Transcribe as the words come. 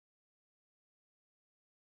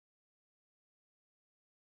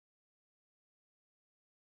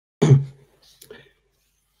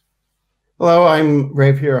Hello, I'm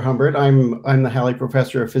Ray Pierrehumbert. I'm the Halley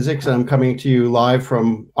Professor of Physics, and I'm coming to you live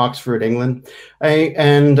from Oxford, England.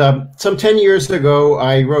 Some 10 years ago,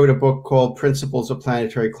 I wrote a book called Principles of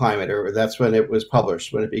Planetary Climate, or that's when it was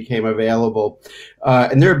published, when it became available.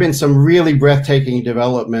 And there have been some really breathtaking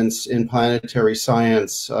developments in planetary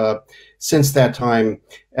science since that time.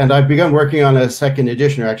 And I've begun working on a second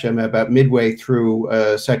edition, or actually I'm about midway through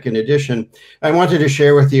a second edition. I wanted to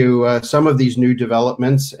share with you some of these new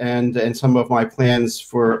developments and some of my plans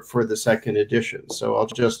for the second edition. So I'll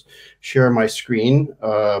just share my screen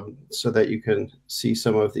so that you can see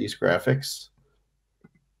some of these graphics.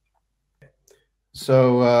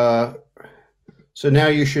 So now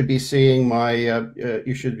you should be seeing my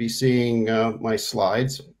my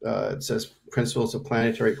slides. It says Principles of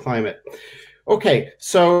Planetary Climate. Okay,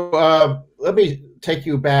 so let me take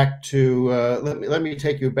you back to let me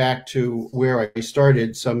take you back to where I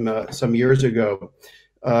started some years ago.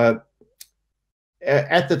 At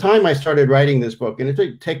the time I started writing this book, and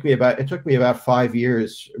it took me about 5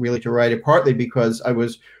 years really to write it, partly because I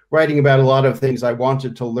was writing about a lot of things I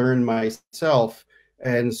wanted to learn myself.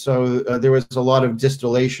 And so there was a lot of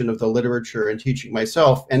distillation of the literature and teaching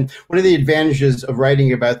myself. And one of the advantages of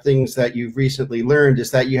writing about things that you've recently learned is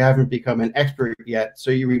that you haven't become an expert yet. So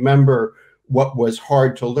you remember what was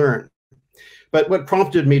hard to learn. But what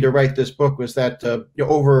prompted me to write this book was that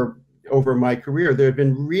over my career, there have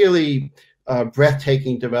been really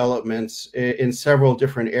breathtaking developments in several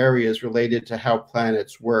different areas related to how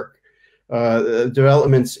planets work.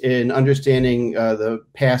 Developments in understanding the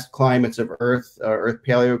past climates of Earth, Earth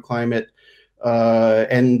paleoclimate,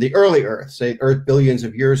 and the early Earth, say Earth billions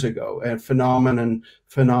of years ago, and phenomena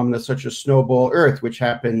such as snowball Earth, which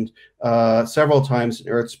happened several times in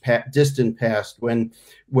Earth's distant past when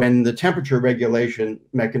the temperature regulation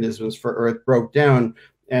mechanisms for Earth broke down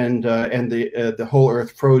and the whole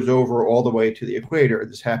Earth froze over all the way to the equator.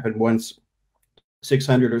 This happened once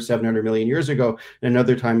 600 or 700 million years ago, and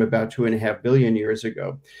another time about 2.5 billion years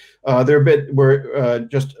ago. There were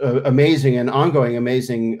just amazing and ongoing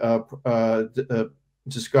amazing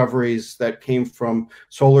discoveries that came from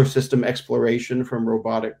solar system exploration, from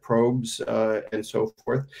robotic probes, and so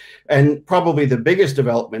forth. And probably the biggest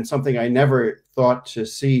development, something I never thought to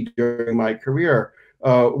see during my career,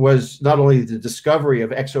 was not only the discovery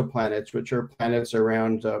of exoplanets, which are planets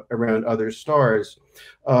around other stars,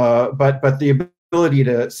 but the ability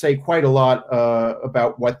to say quite a lot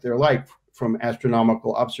about what they're like from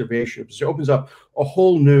astronomical observations. It opens up a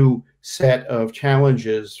whole new set of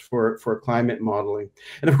challenges for climate modeling.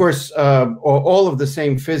 And of course, all of the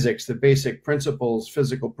same physics, the basic principles,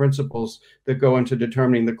 physical principles that go into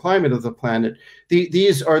determining the climate of the planet,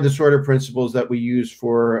 these are the sort of principles that we use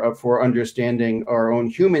for understanding our own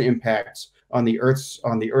human impacts on the Earth's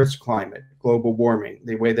climate, global warming,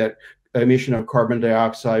 the way that emission of carbon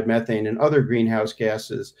dioxide, methane, and other greenhouse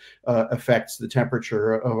gases affects the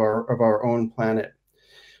temperature of our own planet.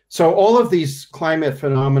 So all of these climate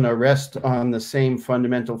phenomena rest on the same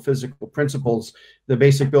fundamental physical principles. The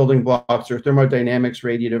basic building blocks are thermodynamics,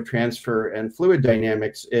 radiative transfer, and fluid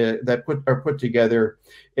dynamics that are put together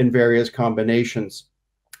in various combinations.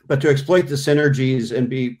 But to exploit the synergies and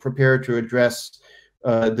be prepared to address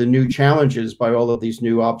the new challenges by all of these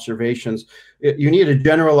new observations, you need a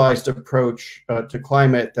generalized approach to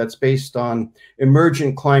climate that's based on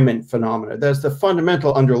emergent climate phenomena. That's the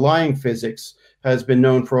fundamental underlying physics has been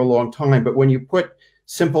known for a long time, but when you put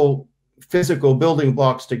simple physical building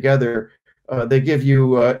blocks together, they give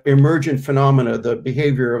you emergent phenomena. The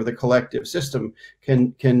behavior of the collective system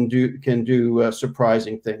can do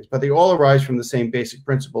surprising things, but they all arise from the same basic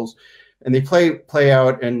principles, and they play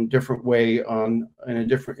out in different ways on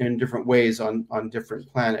different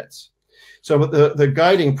planets. So the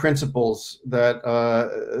guiding principles that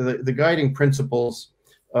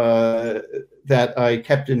that I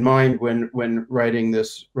kept in mind when writing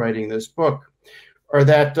this book are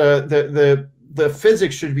that the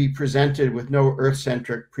physics should be presented with no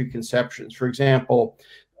Earth-centric preconceptions. For example,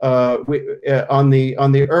 on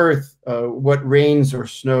the Earth, what rains or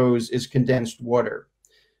snows is condensed water.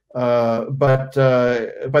 But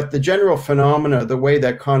the general phenomena, the way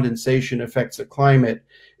that condensation affects the climate,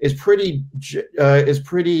 is pretty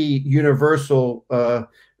universal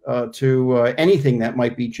to anything that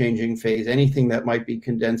might be changing phase, anything that might be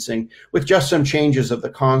condensing, with just some changes of the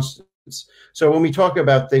constants. So when we talk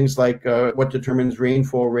about things like what determines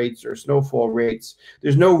rainfall rates or snowfall rates,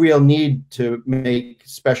 there's no real need to make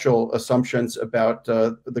special assumptions about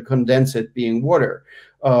the condensate being water.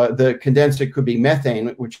 The condensate could be methane,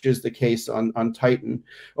 which is the case on Titan,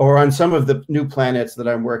 or on some of the new planets that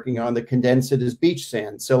I'm working on, the condensate is beach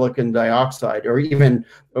sand, silicon dioxide, or even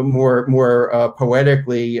more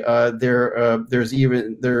poetically, there are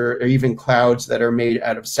even clouds that are made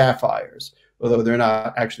out of sapphires, although they're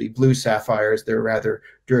not actually blue sapphires, they're rather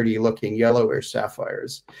dirty looking yellowish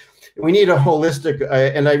sapphires. We need a holistic,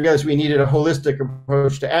 and I realized we needed a holistic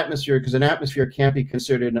approach to atmosphere, because an atmosphere can't be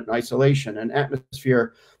considered in isolation. An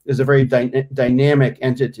atmosphere is a very dynamic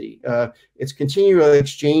entity. It's continually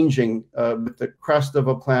exchanging with the crust of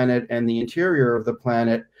a planet and the interior of the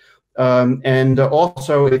planet. And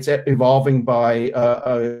also it's evolving by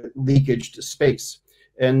leakage to space.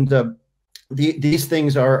 And these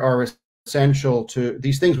things are essential to,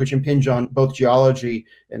 these things which impinge on both geology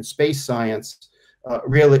and space science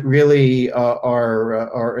really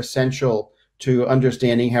are essential to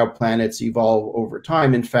understanding how planets evolve over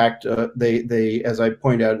time. In fact, they, as I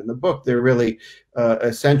point out in the book, they're really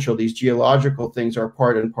essential. These geological things are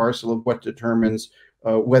part and parcel of what determines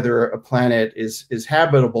whether a planet is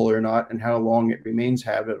habitable or not, and how long it remains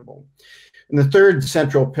habitable. And the third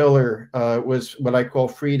central pillar was what I call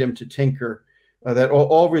freedom to tinker. That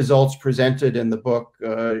all results presented in the book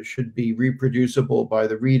should be reproducible by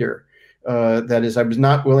the reader. That is, I was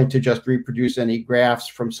not willing to just reproduce any graphs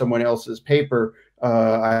from someone else's paper.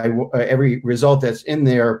 Every result that's in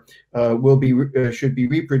there should be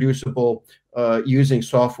reproducible using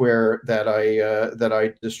software that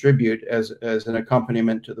I distribute as an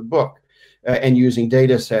accompaniment to the book, and using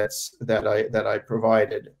data sets that I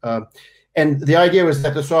provided. And the idea was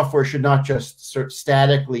that the software should not just sort of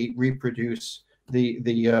statically reproduce the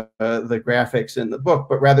graphics in the book,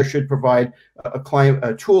 but rather should provide a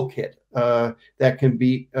toolkit that can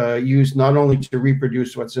be used not only to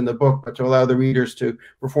reproduce what's in the book, but to allow the readers to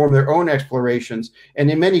perform their own explorations.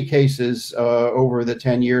 And in many cases, over the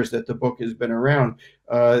 10 years that the book has been around,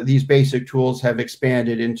 these basic tools have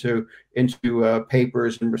expanded into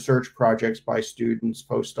papers and research projects by students,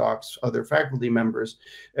 postdocs, other faculty members,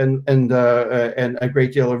 and a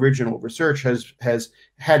great deal of original research has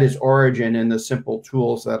had its origin in the simple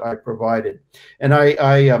tools that I provided. And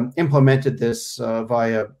I implemented this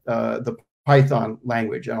via the Python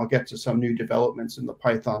language, and I'll get to some new developments in the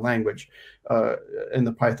Python language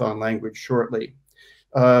shortly.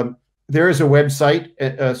 There is a website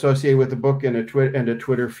associated with the book and a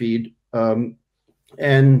Twitter feed, oh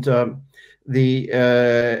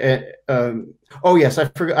yes, I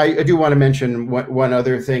forgot. I do want to mention one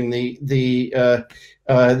other thing. The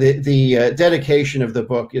dedication of the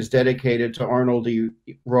book is dedicated to Arnold E.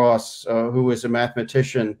 Ross, who was a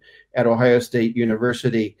mathematician at Ohio State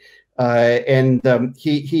University.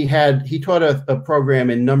 He taught a program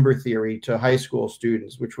in number theory to high school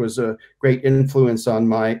students, which was a great influence on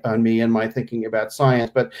me and my thinking about science.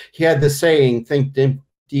 But he had the saying, "Think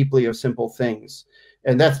deeply of simple things,"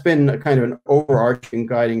 and that's been a kind of an overarching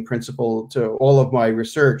guiding principle to all of my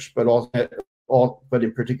research, but in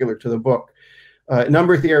particular to the book.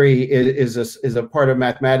 Number theory is a part of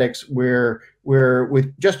mathematics where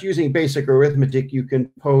with just using basic arithmetic you can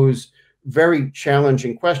pose very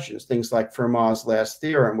challenging questions, things like Fermat's last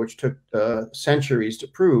theorem, which took centuries to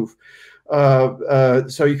prove.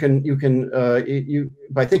 So you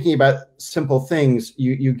by thinking about simple things,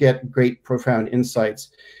 you get great, profound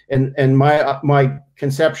insights. And my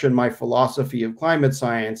conception, my philosophy of climate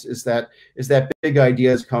science is that big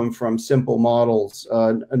ideas come from simple models,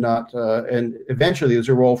 and eventually there's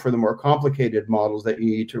a role for the more complicated models that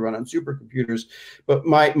you need to run on supercomputers. But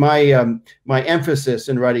my emphasis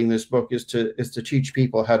in writing this book is to teach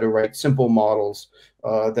people how to write simple models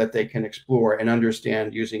that they can explore and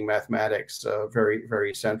understand using mathematics very,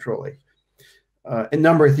 very centrally. And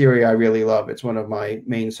number theory I really love. It's one of my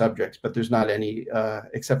main subjects, but there's not any,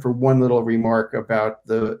 except for one little remark about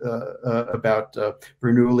Bernoulli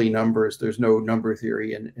numbers. There's no number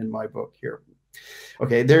theory in my book here.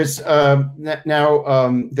 Okay, there's there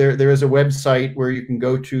is a website where you can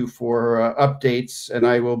go to for updates, and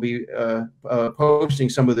I will be posting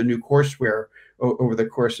some of the new courseware over the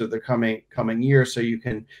course of the coming year, so you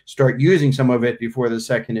can start using some of it before the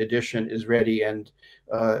second edition is ready. And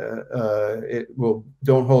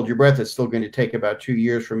don't hold your breath. It's still going to take about 2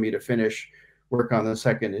 years for me to finish work on the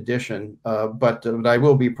second edition, but I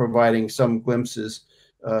will be providing some glimpses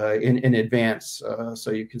in advance, so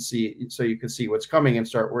you can see what's coming and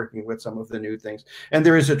start working with some of the new things. And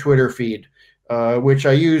there is a Twitter feed, which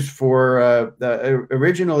I use for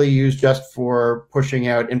originally used just for pushing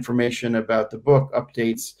out information about the book,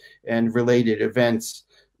 updates and related events,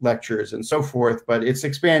 lectures, and so forth. But it's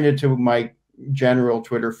expanded to my general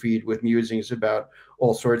Twitter feed with musings about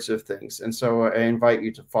all sorts of things. And so I invite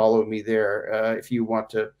you to follow me there if you want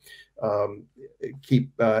to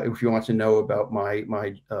if you want to know about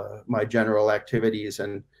my general activities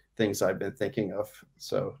and things I've been thinking of.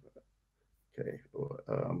 So, okay.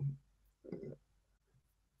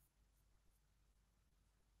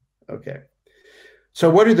 Okay. So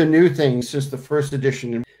what are the new things since the first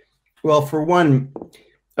edition? Well, for one,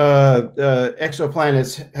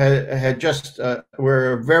 exoplanets had just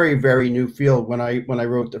were a very, very new field when I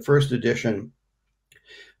wrote the first edition,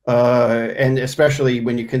 and especially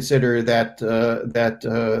when you consider that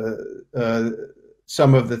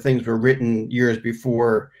some of the things were written years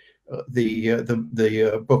before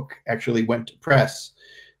the book actually went to press.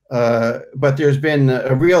 But there's been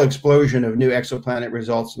a real explosion of new exoplanet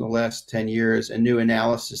results in the last 10 years and new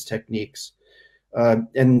analysis techniques.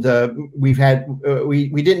 We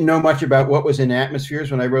didn't know much about what was in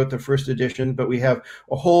atmospheres when I wrote the first edition, but we have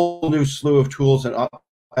a whole new slew of tools and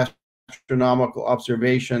astronomical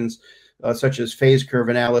observations, such as phase curve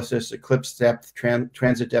analysis, eclipse depth,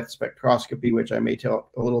 transit depth spectroscopy, which I may tell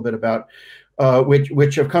a little bit about,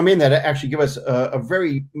 which have come in that actually give us a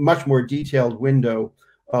very much more detailed window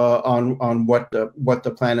on what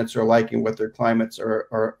the planets are like and what their climates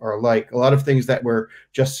are like. A lot of things that were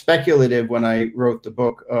just speculative when I wrote the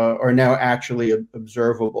book are now actually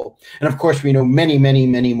observable. And of course, we know many, many,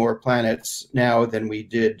 many more planets now than we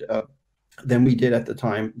did at the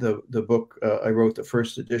time the book I wrote the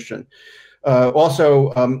first edition.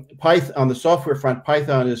 Also, Python, on the software front,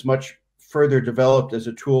 Python is much further developed as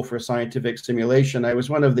a tool for scientific simulation. I was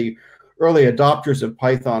one of the early adopters of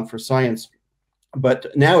Python for science. But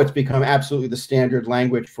now it's become absolutely the standard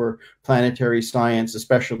language for planetary science,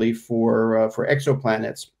 especially for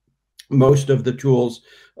exoplanets. Most of the tools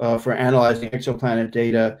for analyzing exoplanet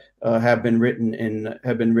data have been written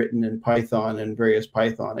in Python and various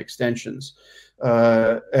Python extensions.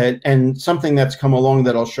 And something that's come along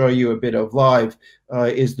that I'll show you a bit of live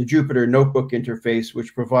is the Jupyter Notebook interface,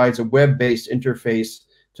 which provides a web-based interface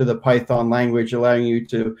to the Python language, allowing you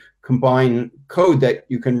to combine code that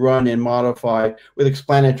you can run and modify with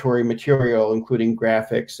explanatory material, including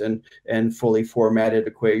graphics and fully formatted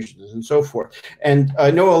equations and so forth. And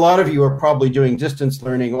I know a lot of you are probably doing distance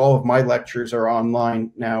learning. All of my lectures are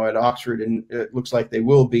online now at Oxford, and it looks like they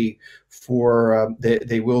will be for the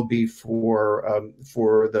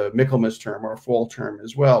Michaelmas term or fall term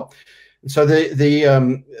as well. So the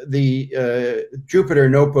Jupyter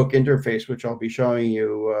Notebook interface, which I'll be showing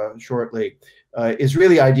you shortly, is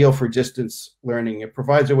really ideal for distance learning. It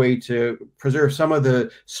provides a way to preserve some of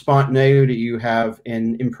the spontaneity you have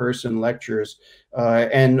in in-person lectures,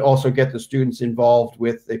 and also get the students involved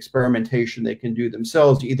with experimentation they can do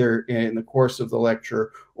themselves, either in the course of the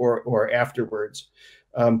lecture or afterwards.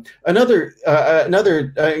 Another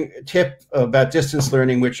tip about distance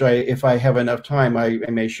learning, which if I have enough time, I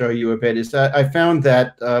may show you a bit, is that I found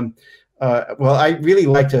that, well, I really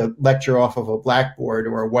like to lecture off of a blackboard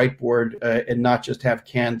or a whiteboard and not just have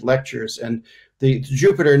canned lectures. And the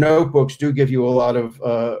Jupyter Notebooks do give you a lot of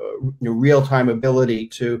real-time ability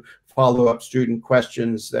to follow up student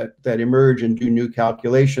questions that emerge and do new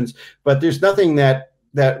calculations. But there's nothing that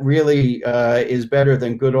really is better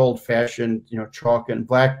than good old-fashioned, chalk and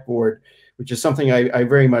blackboard, which is something I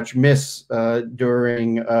very much miss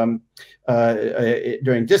during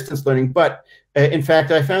distance learning. But in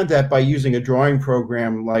fact, I found that by using a drawing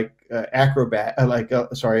program like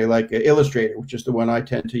Illustrator, which is the one I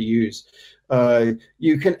tend to use,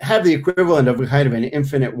 you can have the equivalent of kind of an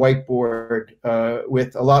infinite whiteboard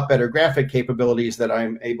with a lot better graphic capabilities that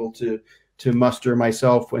I'm able to muster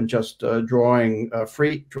myself when just drawing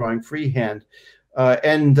freehand.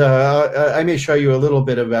 I may show you a little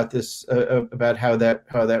bit about this, about how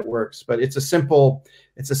that works. But it's a simple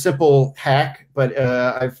hack, but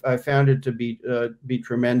I found it to be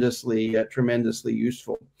tremendously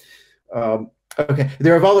useful. Okay,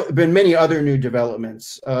 there have been many other new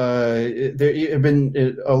developments. There have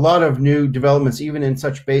been a lot of new developments, even in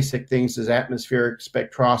such basic things as atmospheric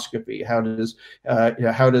spectroscopy. How does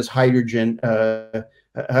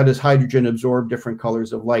hydrogen absorb different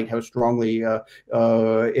colors of light? How strongly,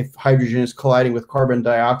 if hydrogen is colliding with carbon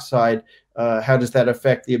dioxide, how does that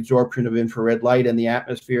affect the absorption of infrared light in the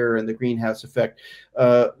atmosphere and the greenhouse effect?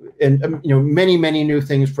 Many new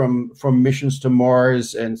things from missions to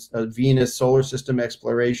Mars and Venus, solar system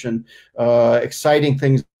exploration. Exciting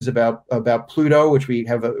things about Pluto, which we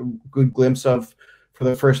have a good glimpse of for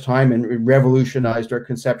the first time, and revolutionized our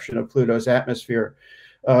conception of Pluto's atmosphere.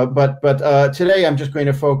 But today I'm just going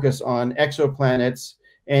to focus on exoplanets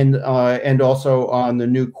and also on the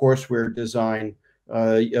new courseware design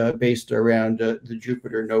based around the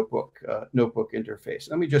Jupyter Notebook interface.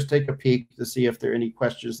 Let me just take a peek to see if there are any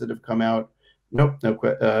questions that have come out. Nope,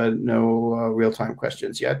 no real-time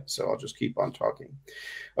questions yet, so I'll just keep on talking.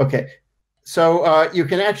 Okay, so you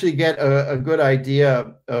can actually get a good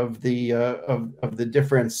idea of the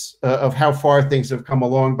difference of how far things have come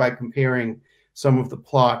along by comparing some of the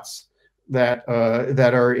plots that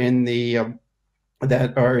are in the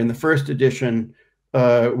first edition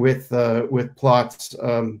with plots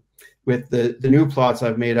with the new plots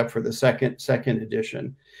I've made up for the second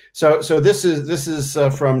edition. So this is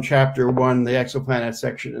from chapter 1, the exoplanet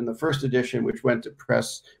section in the first edition, which went to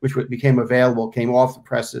press, which became available, came off the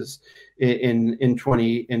presses in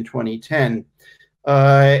 2010,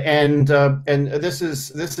 and this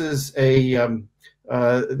is a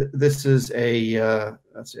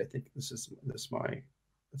let's see, I think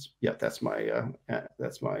that's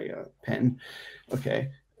my pen. Okay.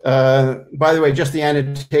 By the way, just the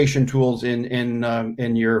annotation tools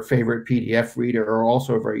in your favorite PDF reader are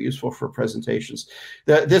also very useful for presentations.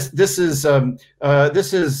 This is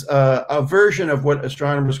a version of what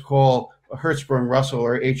astronomers call a Hertzsprung-Russell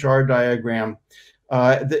or HR diagram.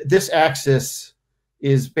 This axis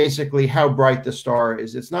is basically how bright the star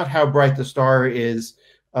is. It's not how bright the star is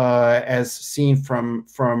as seen from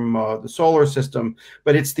the solar system,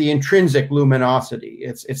 but it's the intrinsic luminosity.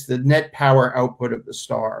 It's the net power output of the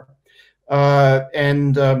star, so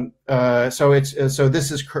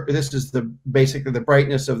this is basically the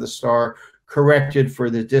brightness of the star corrected for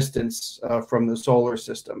the distance from the solar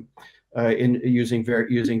system using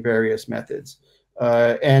various methods,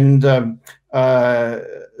 in other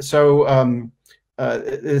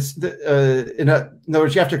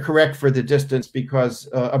words, you have to correct for the distance because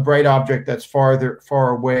a bright object that's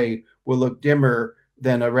far away will look dimmer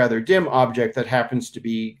than a rather dim object that happens to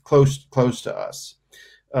be close to us.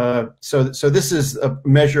 So this is a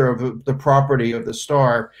measure of the property of the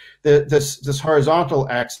star. This horizontal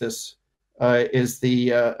axis is the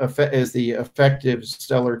effective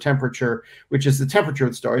stellar temperature, which is the temperature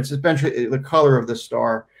of the star. It's essentially the color of the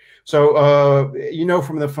star. So you know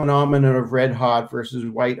from the phenomenon of red hot versus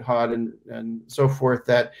white hot and so forth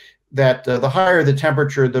that the higher the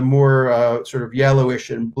temperature, the more sort of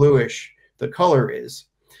yellowish and bluish the color is,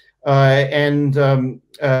 and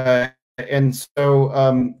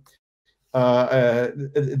so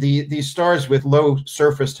these stars with low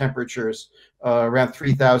surface temperatures, around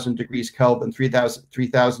 3,000 degrees Kelvin,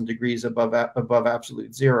 3,000 degrees above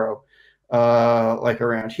absolute zero, like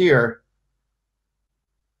around here.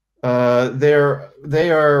 They're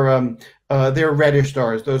reddish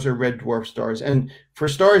stars. Those are red dwarf stars. And for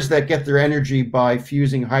stars that get their energy by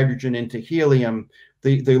fusing hydrogen into helium,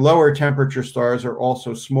 the lower temperature stars are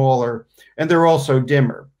also smaller and they're also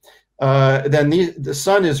dimmer. Then the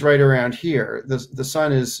sun is right around here. The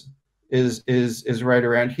sun is right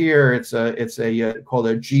around here. It's called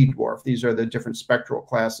a G dwarf. These are the different spectral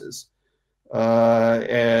classes.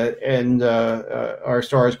 Our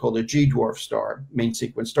star is called a G dwarf star, main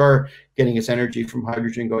sequence star, getting its energy from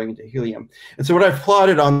hydrogen going into helium. And so what I've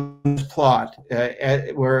plotted on this plot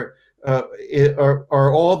are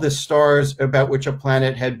all the stars about which a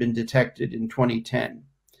planet had been detected in 2010.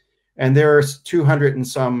 And there are 200 and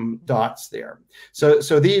some dots there. So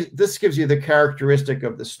this gives you the characteristic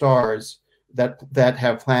of the stars that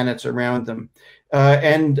have planets around them.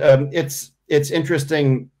 It's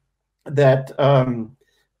interesting that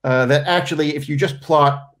that actually, if you just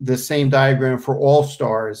plot the same diagram for all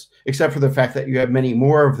stars, except for the fact that you have many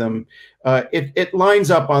more of them, it lines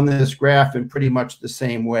up on this graph in pretty much the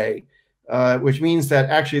same way, which means that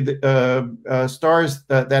actually the stars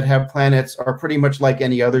that have planets are pretty much like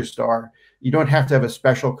any other star. You don't have to have a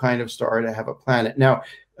special kind of star to have a planet. Now,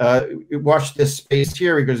 watch this space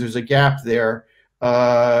here because there's a gap there,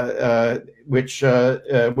 where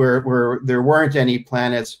there weren't any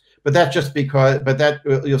planets. But that's just because,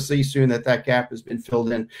 you'll see soon that gap has been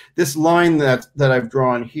filled in. This line that I've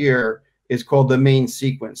drawn here is called the main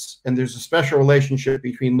sequence. And there's a special relationship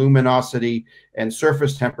between luminosity and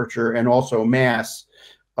surface temperature and also mass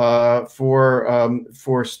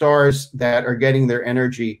for stars that are getting their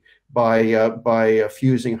energy by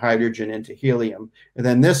fusing hydrogen into helium. And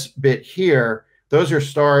then this bit here, those are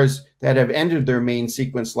stars that have ended their main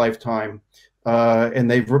sequence lifetime. And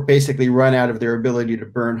they've basically run out of their ability to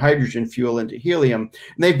burn hydrogen fuel into helium,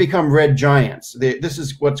 and they've become red giants. This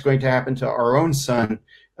is what's going to happen to our own sun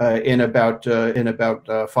in about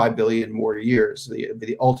 5 billion more years,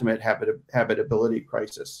 the ultimate habitability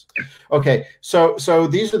crisis. Okay, so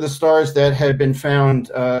these are the stars that had been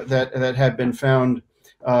found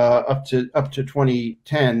up to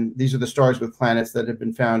 2010. These are the stars with planets that have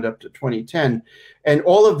been found up to 2010, and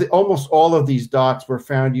almost all of these dots were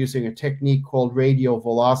found using a technique called radial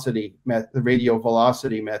velocity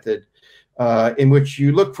method, in which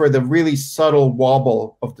you look for the really subtle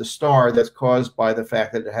wobble of the star that's caused by the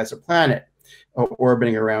fact that it has a planet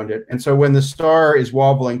orbiting around it. And so when the star is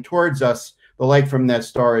wobbling towards us, the light from that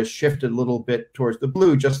star is shifted a little bit towards the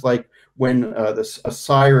blue, just like when a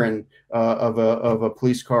siren of a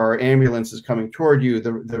police car or ambulance is coming toward you,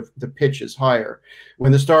 the pitch is higher.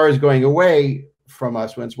 When the star is going away from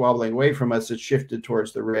us, when it's wobbling away from us, it's shifted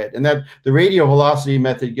towards the red. And that the radial velocity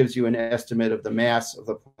method gives you an estimate of the mass of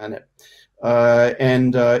the planet.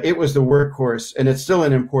 It was the workhorse, and it's still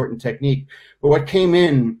an important technique. But what came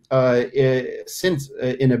in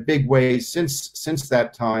in a big way since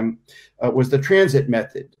that time was the transit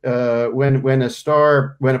method. When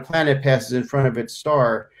a planet passes in front of its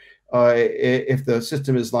star, if the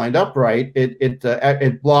system is lined up right,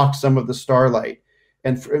 it blocks some of the starlight.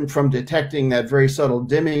 And from detecting that very subtle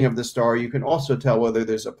dimming of the star, you can also tell whether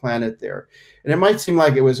there's a planet there. And it might seem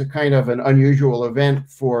like it was a kind of an unusual event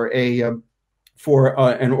for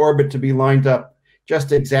an orbit to be lined up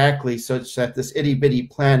just exactly such that this itty-bitty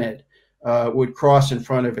planet would cross in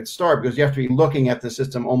front of its star, because you have to be looking at the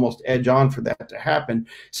system almost edge on for that to happen.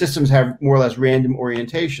 Systems have more or less random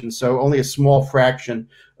orientation, so only a small fraction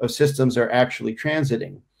of systems are actually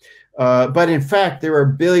transiting. But in fact, there are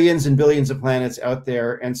billions and billions of planets out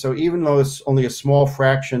there, and so even though it's only a small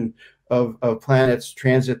fraction of planets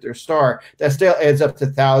transit their star, that still adds up to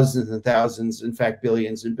thousands and thousands, in fact,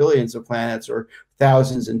 billions and billions of planets, or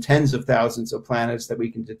thousands and tens of thousands of planets that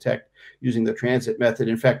we can detect using the transit method.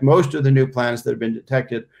 In fact, most of the new planets that have been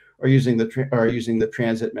detected are using the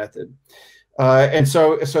transit method. And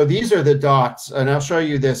so these are the dots, and I'll show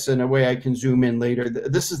you this in a way I can zoom in later.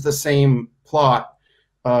 This is the same plot.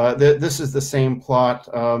 This is the same plot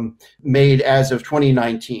made as of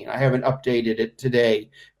 2019. I haven't updated it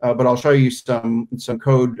today, but I'll show you some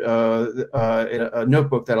code in a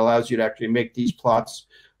notebook that allows you to actually make these plots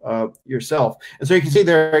yourself. And so you can see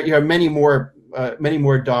there you have many more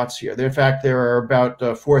dots here. In fact, there are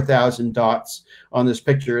about 4,000 dots on this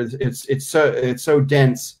picture. It's so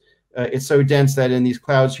dense. It's so dense that in these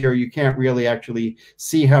clouds here, you can't really actually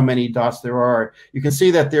see how many dots there are. You can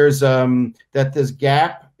see that there's that this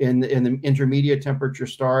gap in the intermediate temperature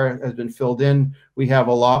star has been filled in. We have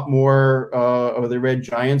a lot more of the red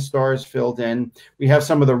giant stars filled in. We have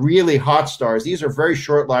some of the really hot stars. These are very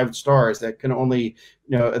short-lived stars that can only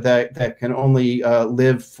that can only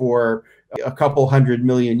live for a couple 100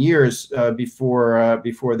 million years before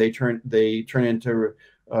they turn into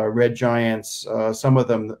red giants. Some of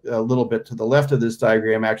them a little bit to the left of this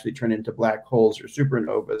diagram actually turn into black holes or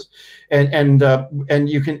supernovas. And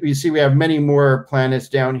you see we have many more planets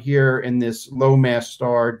down here in this low mass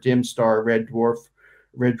star, dim star, red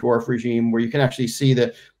dwarf regime, where you can actually see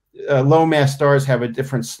that low mass stars have a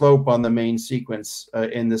different slope on the main sequence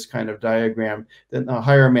in this kind of diagram. Then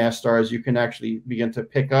higher mass stars, you can actually begin to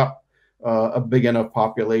pick up a big enough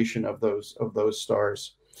population of those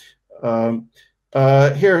stars.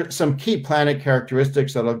 Here are some key planet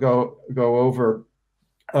characteristics that I'll go over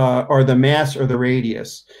are the mass or the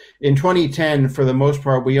radius. In 2010, for the most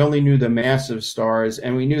part, we only knew the mass of stars,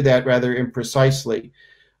 and we knew that rather imprecisely.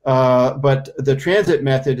 But the transit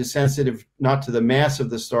method is sensitive not to the mass of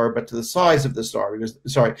the star, but to the size of the star. Because,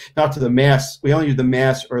 sorry, not to the mass. We only use the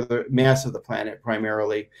mass or the mass of the planet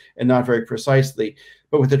primarily, and not very precisely.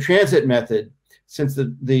 But with the transit method, since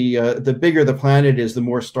the bigger the planet is, the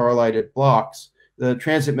more starlight it blocks. The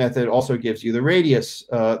transit method also gives you the radius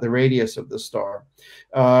of the star.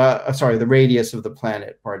 Sorry, the radius of the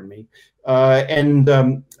planet. Pardon me. In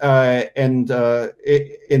the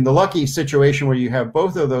lucky situation where you have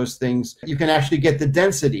both of those things, you can actually get the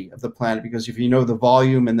density of the planet, because if you know the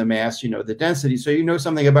volume and the mass, you know the density, so you know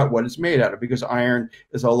something about what it's made out of, because iron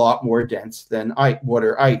is a lot more dense than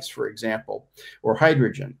water ice, for example, or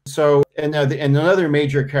hydrogen. So, and another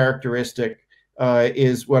major characteristic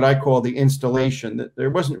is what I call the installation. That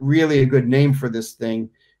there wasn't really a good name for this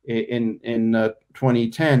thing in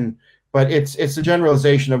 2010. But it's a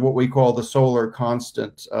generalization of what we call the solar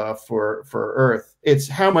constant for Earth. It's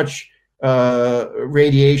how much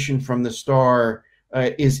radiation from the star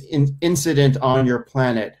is incident on your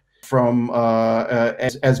planet from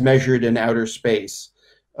as measured in outer space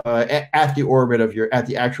at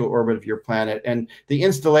the actual orbit of your planet. And the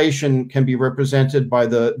installation can be represented by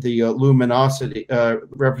the luminosity,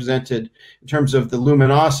 represented in terms of the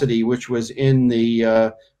luminosity, which was in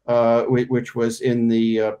the which was in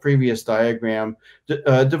the previous diagram,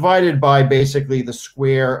 divided by basically the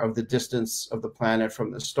square of the distance of the planet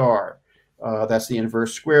from the star. That's the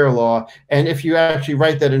inverse square law. And if you actually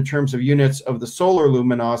write that in terms of units of the solar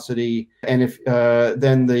luminosity, and if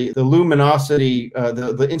then the luminosity,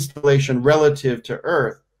 the installation relative to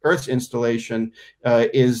Earth's installation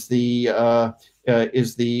is the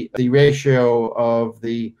ratio of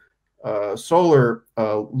the solar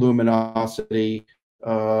luminosity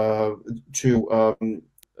to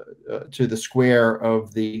the square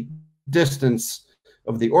of the distance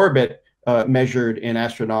of the orbit measured in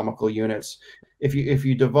astronomical units. If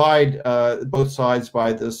you divide both sides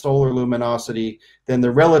by the solar luminosity, then the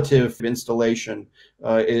relative installation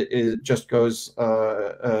it just goes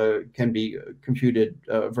can be computed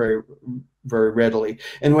very readily.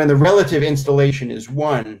 And when the relative installation is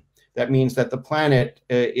 1, that means that the planet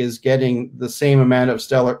is getting the same amount of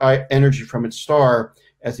stellar energy from its star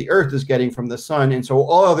as the Earth is getting from the sun. And so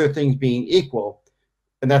all other things being equal,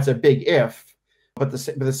 and that's a big if, but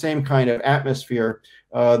the same kind of atmosphere,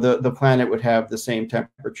 the planet would have the same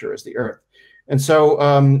temperature as the Earth. And so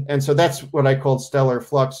that's what I called stellar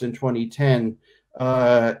flux in 2010.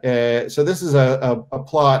 So this is a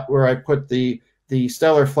plot where I put the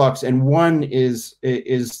stellar flux, and 1 is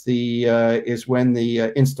when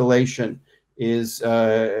the installation is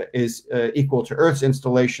equal to Earth's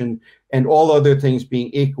installation, and all other things being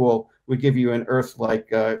equal would give you an Earth-like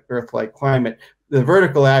climate. The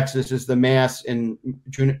vertical axis is the mass in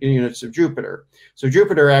units of Jupiter. So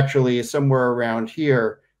Jupiter actually is somewhere around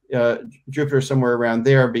here. Jupiter is somewhere around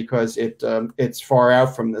there because it's far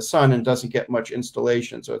out from the sun and doesn't get much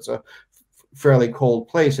installation. So it's a fairly cold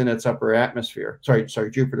place in its upper atmosphere. Sorry,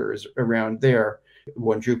 Jupiter is around there,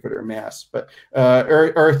 1 Jupiter mass. But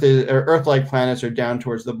Earth-like planets are down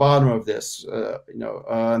towards the bottom of this,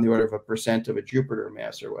 on the order of 1% of a Jupiter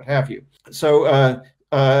mass or what have you. So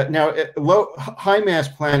now, high mass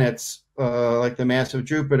planets like the mass of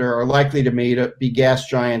Jupiter are likely to be gas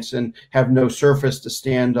giants and have no surface to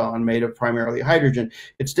stand on, made of primarily hydrogen.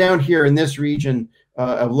 It's down here in this region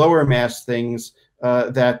of lower mass things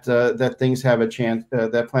that things have a chance,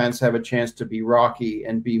 that planets have a chance to be rocky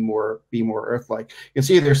and be more Earth-like. You can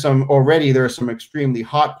see there are some extremely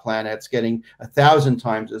hot planets getting 1,000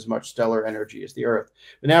 times as much stellar energy as the Earth.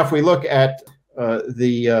 But now, if we look at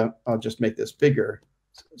I'll just make this bigger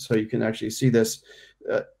so you can actually see this.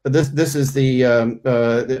 This is the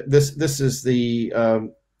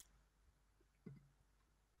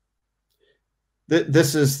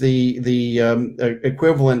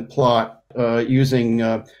equivalent plot using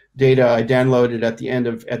data I downloaded at the end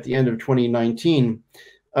of 2019,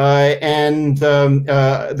 and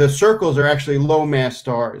the circles are actually low mass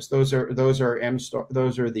stars. Those are M star.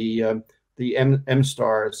 Those are the M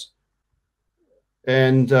stars,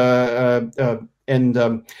 and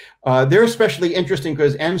they're especially interesting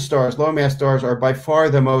because M stars, low mass stars, are by far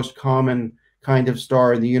the most common kind of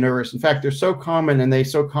star in the universe. In fact, they're so common and they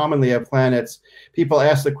so commonly have planets. People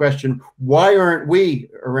ask the question, why aren't we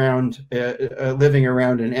around living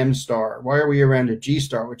around an M star? Why are we around a G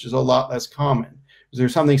star, which is a lot less common? Is there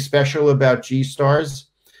something special about G stars?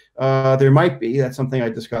 There might be. That's something I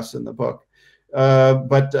discuss in the book.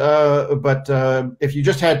 But if you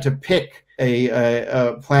just had to pick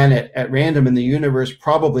a planet at random in the universe,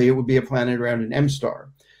 probably it would be a planet around an M star.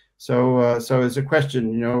 So it's a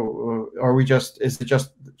question, is it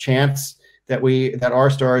just chance that our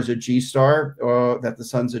star is a G star, or that the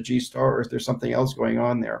sun's a G star, or is there something else going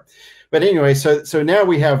on there? But anyway, so now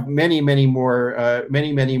we have many more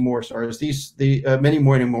stars, many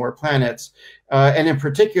more planets, and in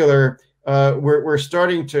particular, we're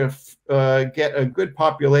starting to get a good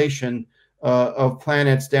population of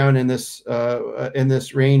planets down in this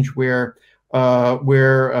range where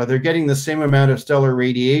they're getting the same amount of stellar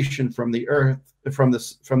radiation from the Earth, from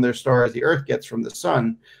their star, as the Earth gets from the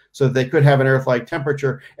sun, so that they could have an Earth-like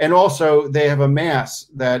temperature, and also they have a mass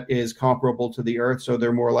that is comparable to the Earth, so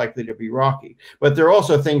they're more likely to be rocky. But there are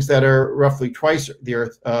also things that are roughly twice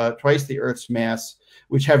the Earth's mass,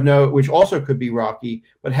 which also could be rocky,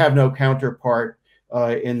 but have no counterpart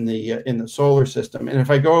in the solar system. And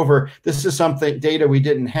if I go over, this is data we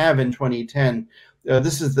didn't have in 2010.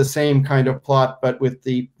 This is the same kind of plot, but with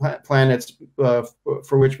the planets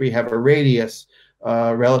for which we have a radius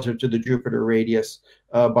relative to the Jupiter radius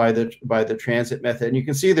by the transit method. And you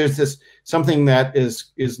can see there's this something that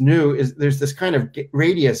is new. There's this kind of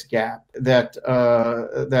radius gap that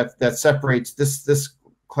separates this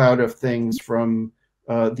cloud of things from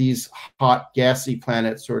these hot gassy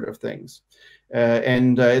planet sort of things.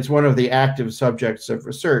 And it's one of the active subjects of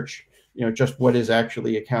research, just what is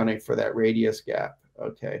actually accounting for that radius gap.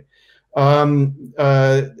 Okay. I'm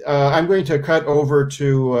going to cut over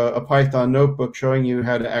to a Python notebook showing you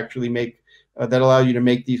how to actually make that allow you to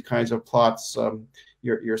make these kinds of plots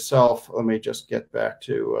yourself. Let me just get back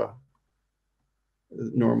to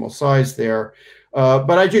normal size there.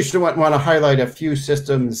 But I just want to highlight a few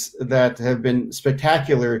systems that have been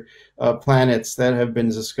spectacular planets that have been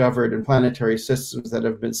discovered, and planetary systems that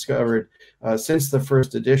have been discovered since the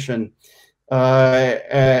first edition.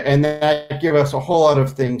 And that give us a whole lot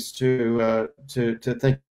of things to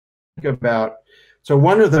think about. So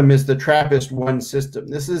one of them is the TRAPPIST-1 system.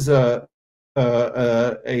 This is a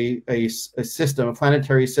system, a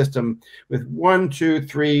planetary system with 1, 2,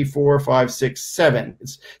 3, 4, 5, 6, 7.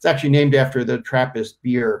 It's actually named after the Trappist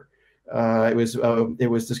beer. It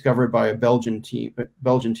was discovered by a Belgian team.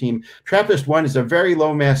 TRAPPIST-1 is a very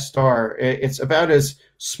low mass star. It's about as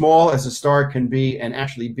small as a star can be, and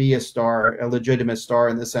actually be a star, a legitimate star,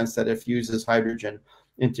 in the sense that it fuses hydrogen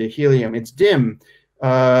into helium. It's dim.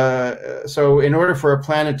 So in order for a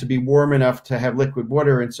planet to be warm enough to have liquid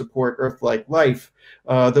water and support Earth-like life,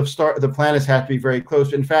 the planets have to be very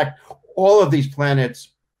close. In fact, all of these planets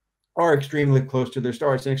are extremely close to their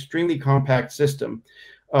star. It's an extremely compact system.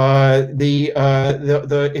 If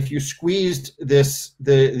you squeezed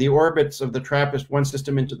the orbits of the TRAPPIST-1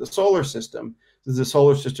 system into the solar system, this is the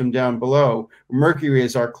solar system down below. Mercury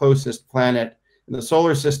is our closest planet in the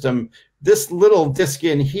solar system. This little disk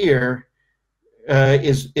in here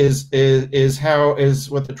is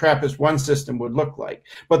what the TRAPPIST-1 system would look like.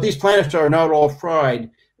 But these planets are not all fried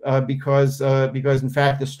because in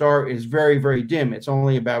fact the star is very, very dim. It's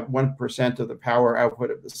only about 1% of the power output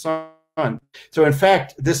of the sun. So in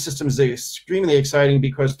fact, this system is extremely exciting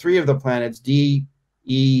because 3 of the planets, D,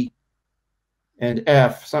 E, and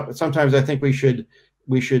F. Sometimes I think we should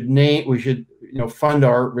fund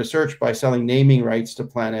our research by selling naming rights to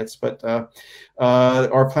planets. But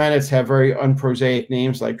our planets have very unprosaic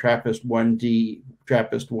names like TRAPPIST-1D,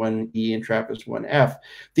 TRAPPIST-1E, and TRAPPIST-1F.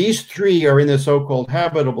 These 3 are in the so-called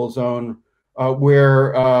habitable zone,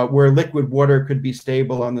 where liquid water could be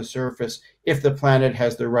stable on the surface if the planet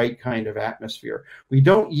has the right kind of atmosphere. We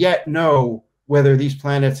don't yet know whether these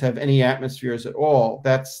planets have any atmospheres at all.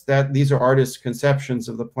 These are artists' conceptions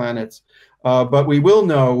of the planets. But we will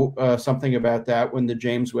know something about that when the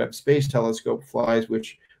James Webb Space Telescope flies,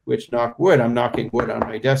 which knock wood, I'm knocking wood on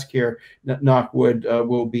my desk here, knock wood,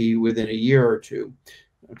 will be within a year or two.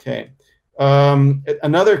 Okay.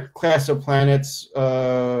 Another class of planets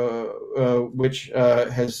which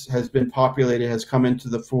has been populated, has come into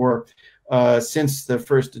the fore since the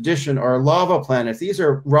first edition, are lava planets. These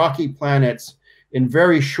are rocky planets in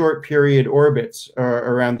very short period orbits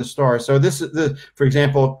around the star. So this is, for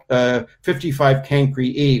example, 55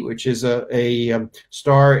 Cancri E, which is a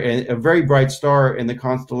star, a very bright star in the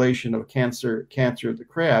constellation of Cancer the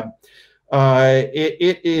Crab.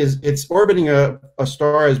 It's orbiting a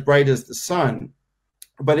star as bright as the sun,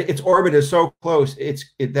 but its orbit is so close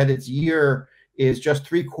that its year is just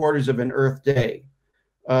 3/4 of an Earth day,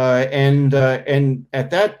 and at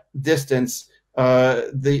that distance,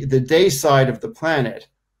 the day side of the planet,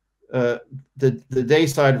 the day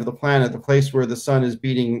side of the planet, the place where the sun is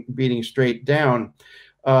beating straight down,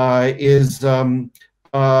 is so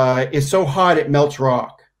hot it melts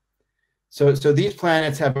rock. So these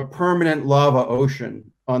planets have a permanent lava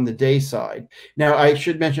ocean on the day side. Now, I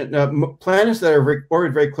should mention, planets that are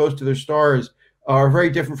orbit very close to their stars are very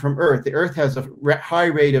different from Earth. The Earth has a high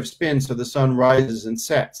rate of spin, so the sun rises and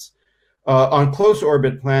sets. On close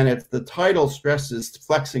orbit planets, the tidal stresses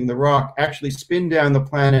flexing the rock actually spin down the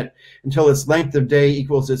planet until its length of day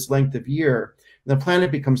equals its length of year. And the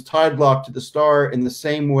planet becomes tide locked to the star in the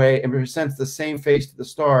same way and presents the same face to the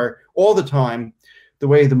star all the time, the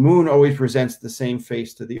way the moon always presents the same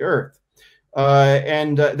face to the Earth.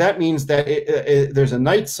 That means that there's a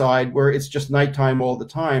night side where it's just nighttime all the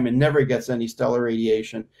time and never gets any stellar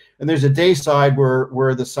radiation. And there's a day side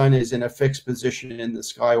where the sun is in a fixed position in the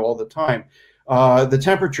sky all the time. The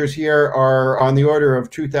temperatures here are on the order of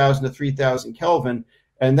 2,000 to 3,000 Kelvin,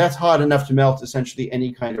 and that's hot enough to melt essentially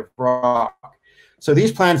any kind of rock. So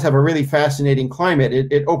these planets have a really fascinating climate.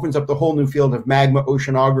 It opens up the whole new field of magma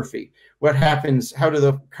oceanography. What happens, how do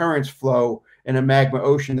the currents flow in a magma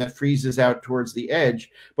ocean that freezes out towards the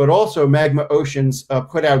edge? But also magma oceans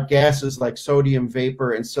put out gases like sodium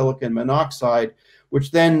vapor and silicon monoxide,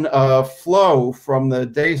 which then flow from the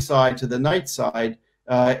day side to the night side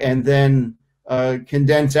and then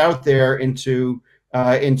condense out there into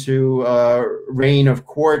rain of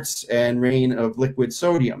quartz and rain of liquid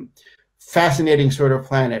sodium. Fascinating sort of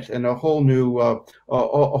planet, and a whole new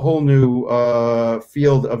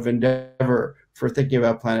field of endeavor for thinking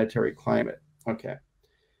about planetary climate. Okay.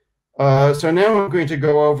 So now I'm going to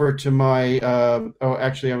go over to my, oh,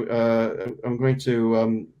 actually, I'm going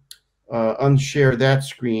to unshare that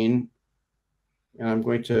screen, and I'm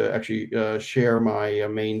going to actually share my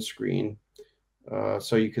main screen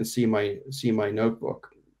so you can see my notebook.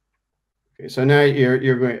 Okay, so now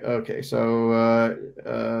you're going. Okay, so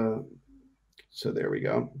there we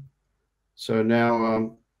go. So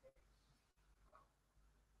now,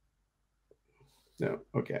 no,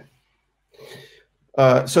 okay.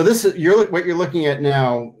 So this is what you're looking at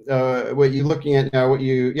now.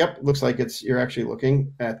 Yep, looks like you're actually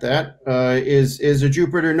looking at that. Is a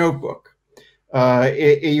Jupyter Notebook.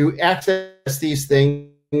 You access these things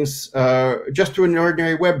just through an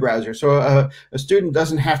ordinary web browser. So a student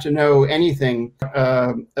doesn't have to know anything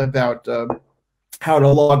about how to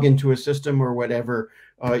log into a system or whatever.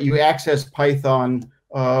 You access Python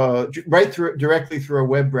directly through a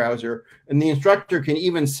web browser, and the instructor can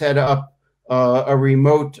even set up a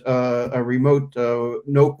remote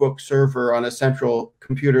notebook server on a central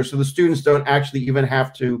computer, so the students don't actually even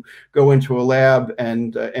have to go into a lab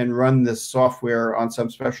and run this software on some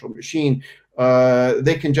special machine.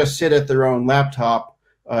 They can just sit at their own laptop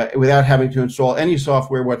without having to install any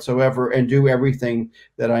software whatsoever and do everything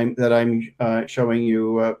that I'm showing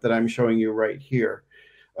you right here.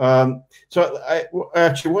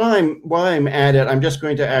 Actually, while I'm at it, I'm just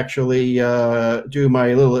going to actually do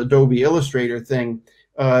my little Adobe Illustrator thing,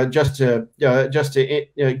 just to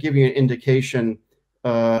give you an indication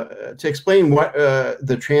to explain what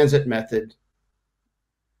the transit method.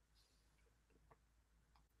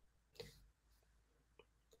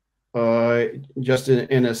 Just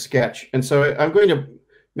in a sketch, and so I'm going to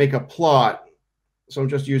make a plot. So I'm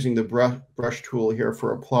just using the brush tool here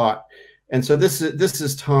for a plot. And so this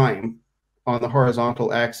is time on the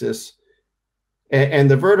horizontal axis, and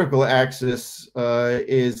the vertical axis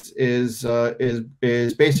is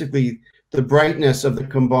basically the brightness of the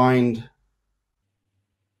combined.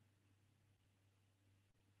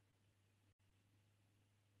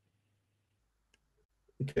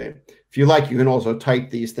 Okay, if you like, you can also type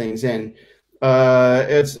these things in.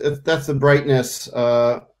 That's the brightness.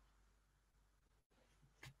 That's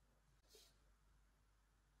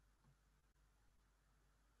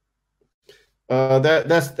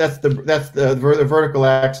the vertical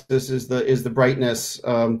axis is the brightness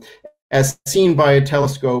as seen by a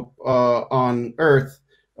telescope on Earth,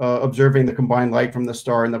 observing the combined light from the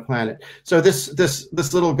star and the planet. So this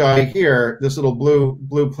little guy here, this little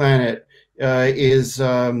blue planet, is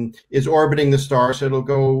orbiting the star. So it'll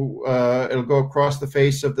go across the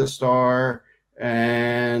face of the star,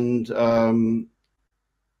 and then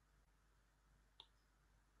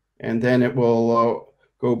it will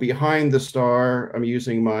go behind the star. I'm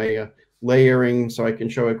using my layering so I can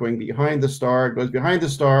show it going behind the star. It goes behind the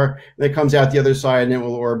star, and it comes out the other side, and it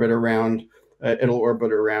will orbit around. It'll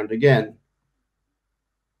orbit around again.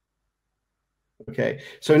 Okay,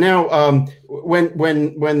 so now when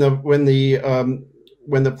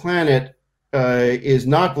the planet is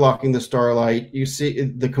not blocking the starlight, you see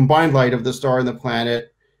the combined light of the star and the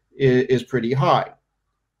planet is pretty high.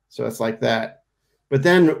 So it's like that. But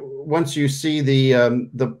then once you see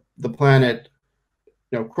the planet,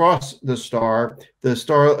 cross the star,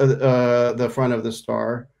 the front of the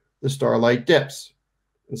star, the starlight dips,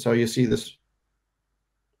 and so you see this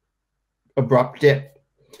abrupt dip.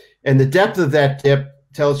 And the depth of that dip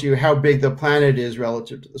tells you how big the planet is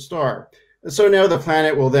relative to the star. And so now the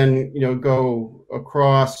planet will then, go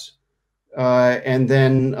across, and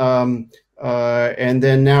then now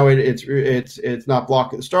it's not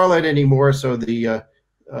blocking the starlight anymore. So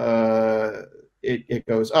it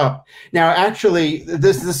goes up. Now, actually,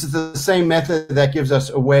 this is the same method that gives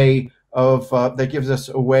us a way of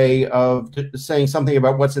saying something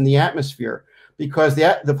about what's in the atmosphere, because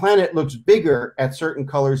the planet looks bigger at certain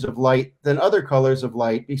colors of light than other colors of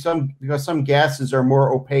light, because some gases are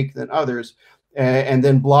more opaque than others, and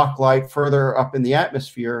then block light further up in the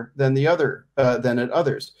atmosphere than at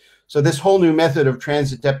others. So this whole new method of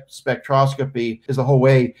transit depth spectroscopy is the whole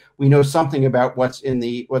way we know something about what's in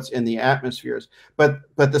the atmospheres. But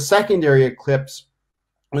the secondary eclipse,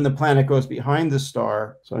 when the planet goes behind the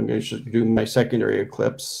star, so I'm going to just do my secondary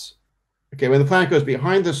eclipse. Okay, when the planet goes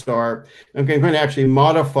behind the star, I'm going to actually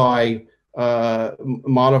modify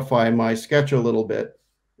my sketch a little bit.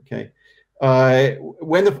 Okay,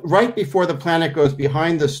 right before the planet goes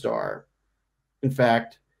behind the star, in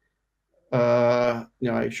fact, I'll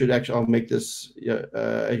make this.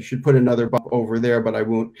 I should put another bump over there, but I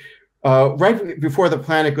won't. Right before the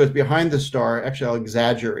planet goes behind the star, actually, I'll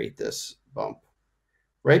exaggerate this bump.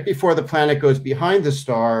 Right before the planet goes behind the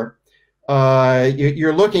star,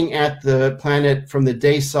 you're looking at the planet from the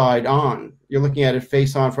day side on. You're looking at it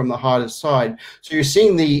face on from the hottest side. So you're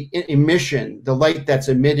seeing the emission, the light that's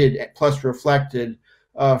emitted plus reflected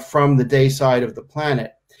from the day side of the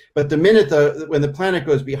planet. But the minute when the planet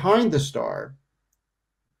goes behind the star,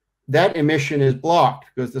 that emission is blocked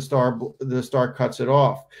because the star cuts it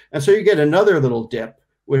off, and so you get another little dip,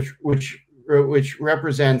 which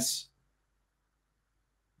represents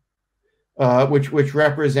the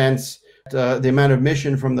amount of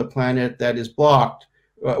emission from the planet that is blocked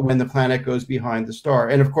when the planet goes behind the star.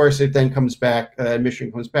 And of course, it then comes back,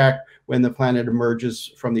 emission comes back when the planet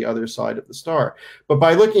emerges from the other side of the star. But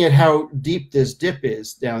by looking at how deep this dip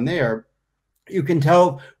is down there, you can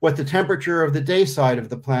tell what the temperature of the day side of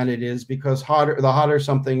the planet is, because the hotter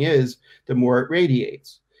something is, the more it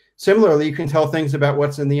radiates. Similarly, you can tell things about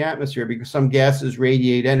what's in the atmosphere, because some gases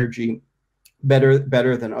radiate energy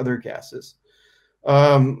better than other gases.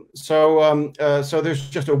 So there's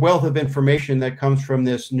just a wealth of information that comes from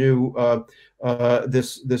this new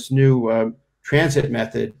this new transit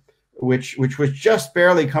method, which was just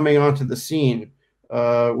barely coming onto the scene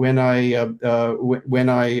when I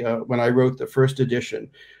wrote the first edition.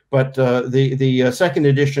 But the second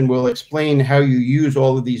edition will explain how you use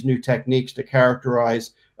all of these new techniques to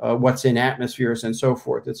characterize what's in atmospheres and so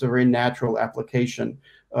forth. It's a very natural application.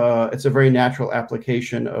 It's a very natural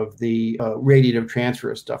application of the radiative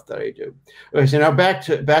transfer stuff that I do. Okay, so now back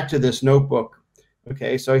to this notebook.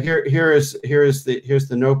 Okay, so here's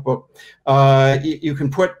the notebook. You can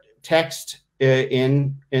put text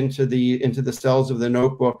into the cells of the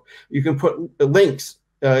notebook. You can put links.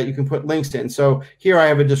 You can put links in. So here I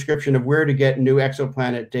have a description of where to get new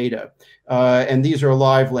exoplanet data, and these are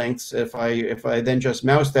live links. If I then just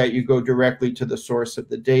mouse that, you go directly to the source of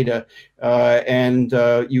the data, and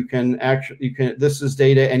you can this is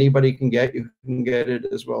data anybody can get. You can get it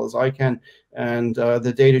as well as I can, and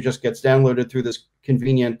the data just gets downloaded through this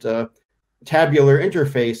convenient tabular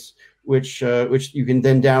interface, which you can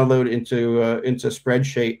then download into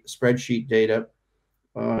spreadsheet data.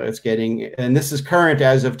 It's getting, and this is current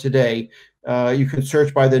as of today. You can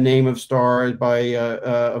search by the name of stars, by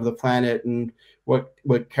of the planet, and what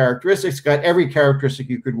characteristics. Got every characteristic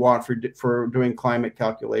you could want for doing climate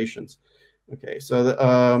calculations. Okay,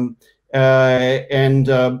 so and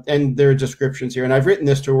there are descriptions here, and I've written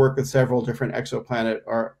this to work with several different exoplanet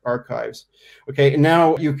archives. Okay, and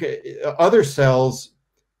now other cells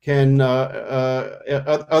can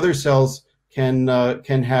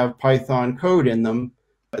have Python code in them.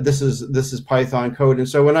 This is Python code, and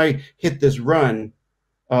so when I hit this run,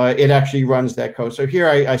 it actually runs that code. So here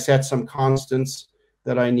I set some constants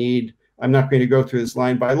that I need. I'm not going to go through this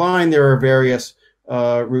line by line. There are various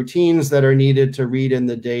routines that are needed to read in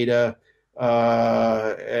the data,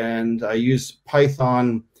 and I use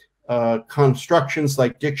Python constructions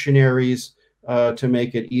like dictionaries to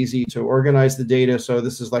make it easy to organize the data. So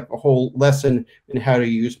this is like a whole lesson in how to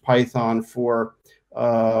use Python for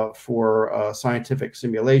scientific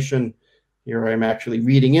simulation. Here I'm actually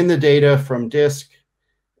reading in the data from disk,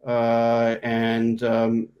 and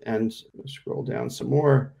scroll down some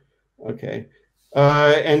more. Okay,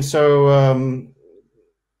 and so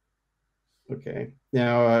okay,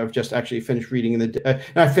 now I've just actually finished reading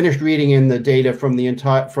I finished reading in the data from the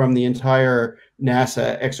entire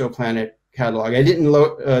NASA exoplanet catalog. I didn't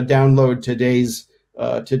download today's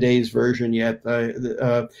version yet,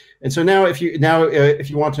 and so now if you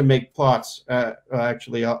want to make plots,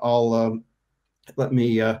 actually I'll let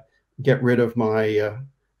me get rid of my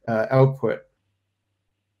output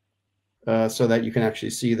so that you can actually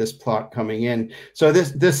see this plot coming in. So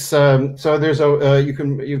so there's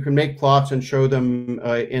you can make plots and show them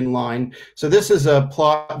in line. So this is a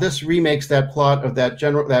plot. This remakes that plot of that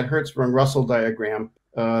Hertzsprung-Russell diagram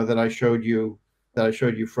that I showed you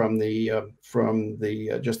from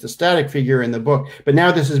the just the static figure in the book. But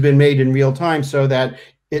now this has been made in real time, so that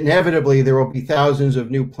inevitably there will be thousands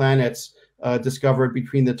of new planets discovered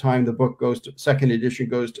between the time the book second edition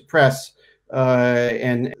goes to press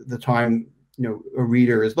and the time a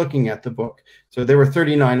reader is looking at the book. So there were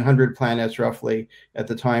 3,900 planets roughly at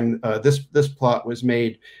the time this plot was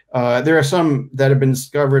made. There are some that have been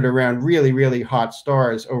discovered around really hot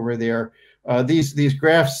stars over there. These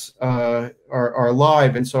graphs are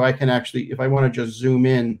live, and so I can actually, if I want to just zoom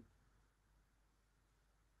in,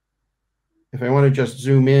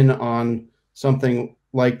 on something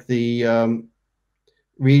like the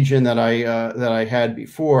region that I had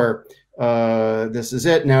before, this is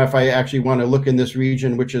it. Now, if I actually want to look in this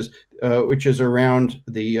region, which is around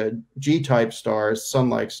the G-type stars,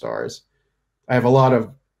 sun-like stars, I have a lot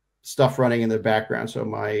of stuff running in the background. So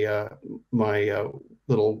my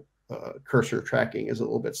little cursor tracking is a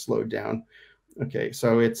little bit slowed down. Okay,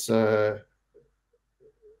 so it's so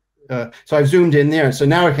I've zoomed in there, so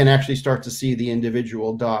now I can actually start to see the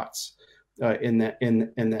individual dots in that.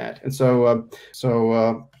 And so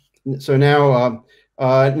now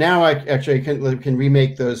now I actually can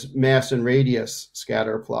remake those mass and radius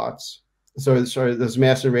scatter plots. So sorry, those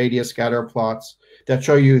mass and radius scatter plots that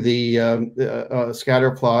show you the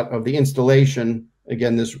scatter plot of the installation.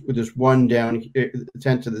 Again, this one down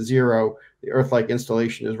 10 to the 0. The Earth-like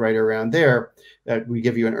installation is right around there. That we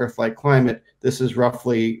give you an Earth-like climate. This is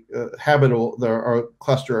roughly habitable. There are a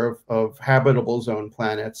cluster of habitable zone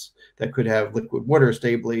planets that could have liquid water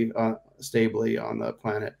stably on the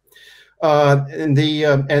planet. And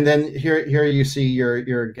then here you see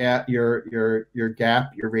your gap, your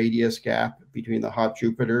radius gap between the hot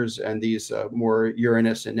Jupiters and these more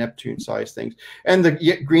Uranus and Neptune sized things. And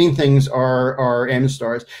the green things are M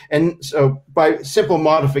stars. And so by simple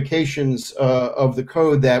modifications of the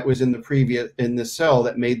code that was in this cell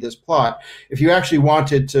that made this plot, if you actually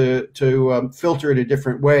wanted to filter it a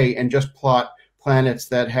different way and just plot planets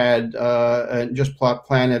that had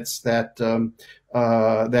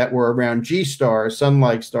that were around G stars,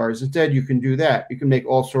 sun-like stars. Instead, you can do that. You can make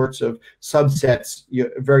all sorts of subsets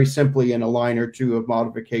very simply in a line or two of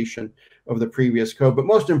modification of the previous code. But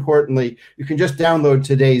most importantly, you can just download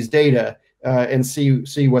today's data and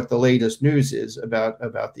see what the latest news is about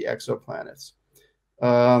the exoplanets.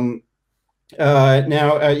 Now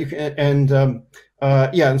you can, and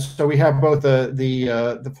so we have both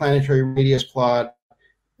the planetary radius plot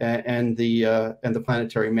and the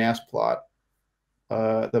planetary mass plot.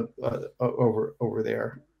 Over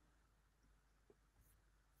there.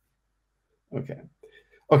 Okay.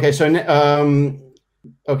 So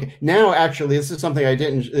okay. Now, actually, this is something I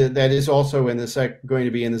didn't. That is also in the going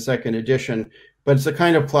to be in the second edition, but it's the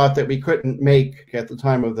kind of plot that we couldn't make at the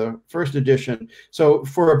time of the first edition. So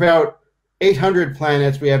for about 800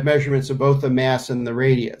 planets, we have measurements of both the mass and the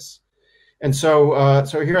radius. And so,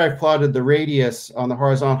 so here I've plotted the radius on the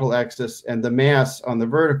horizontal axis and the mass on the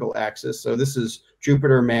vertical axis. So this is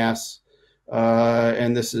Jupiter mass,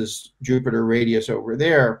 and this is Jupiter radius over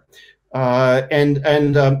there.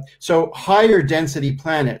 So higher density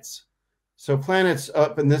planets. So planets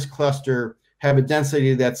up in this cluster have a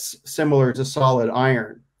density that's similar to solid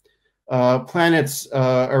iron. Planets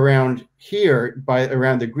around here,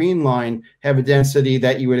 around the green line, have a density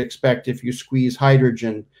that you would expect if you squeeze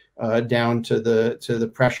hydrogen down to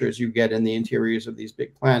the pressures you get in the interiors of these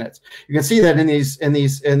big planets. You can see that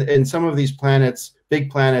in some of these planets,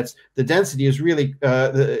 big planets, the density is really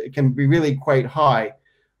can be really quite high.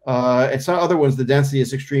 And some other ones, the density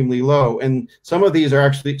is extremely low. And some of these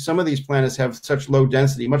planets have such low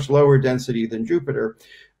density, much lower density than Jupiter.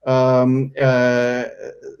 In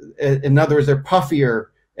other words, they're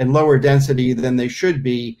puffier and lower density than they should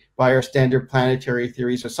be by our standard planetary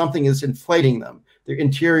theory. So something is inflating them. Their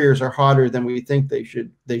interiors are hotter than we think they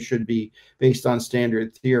should be based on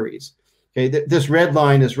standard theories. Okay, this red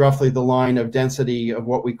line is roughly the line of density of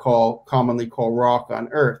what we commonly call rock on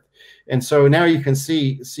Earth. And so now you can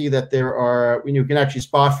see that there are, you can actually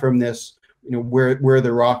spot from this, where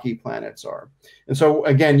the rocky planets are. And so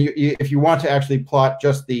again, if you want to actually plot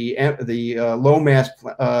just the low mass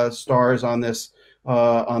stars on this,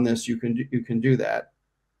 you can do that.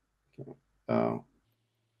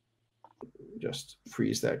 Just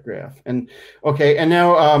freeze that graph. And okay, and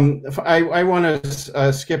now I want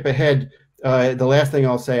to skip ahead. The last thing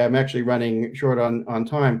I'll say, I'm actually running short on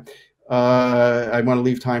time. I want to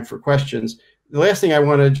leave time for questions. The last thing I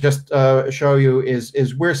want to just show you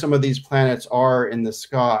is where some of these planets are in the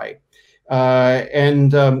sky. I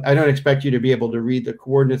don't expect you to be able to read the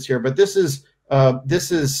coordinates here, but this is a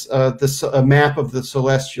map of the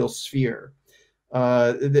celestial sphere.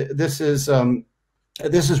 This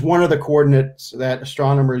is one of the coordinates that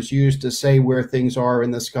astronomers use to say where things are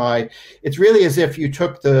in the sky. It's really as if you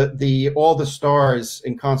took all the stars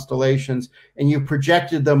and constellations and you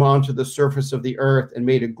projected them onto the surface of the Earth and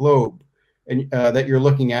made a globe that you're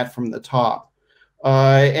looking at from the top.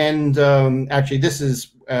 Actually, this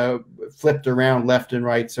is flipped around left and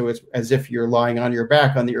right, so it's as if you're lying on your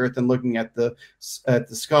back on the Earth and looking at the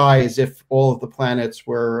sky, as if all of the planets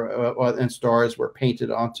and stars were painted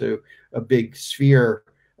onto a big sphere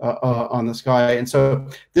on the sky. And so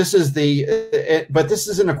this is but this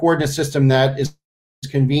isn't a coordinate system that is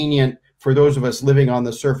convenient for those of us living on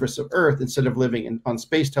the surface of Earth instead of living on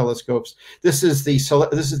space telescopes. This is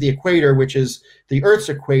the equator, which is the Earth's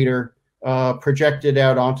equator projected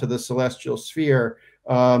out onto the celestial sphere.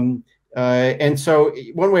 And so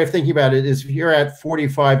one way of thinking about it is if you're at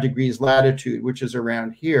 45 degrees latitude, which is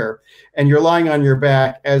around here, and you're lying on your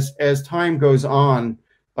back, as time goes on,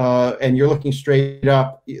 and you're looking straight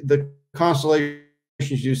up, the constellations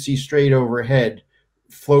you see straight overhead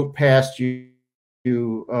float past you,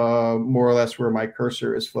 more or less where my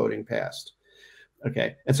cursor is floating past.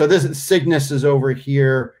 Okay, and so this Cygnus is over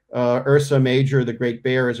here, Ursa Major, the Great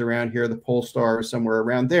Bear, is around here, the Pole Star is somewhere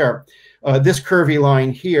around there. This curvy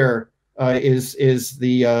line here is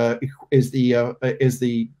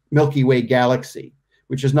the Milky Way galaxy,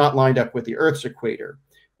 which is not lined up with the Earth's equator,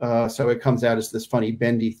 so it comes out as this funny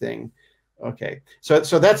bendy thing. Okay,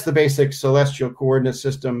 so that's the basic celestial coordinate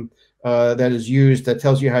system that is used, that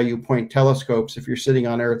tells you how you point telescopes if you're sitting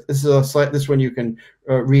on Earth. This one you can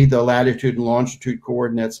read the latitude and longitude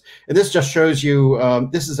coordinates, and this just shows you.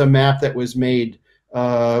 This is a map that was made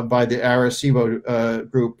by the Arecibo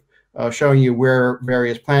group, showing you where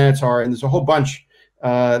various planets are, and there's a whole bunch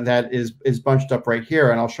that is bunched up right here,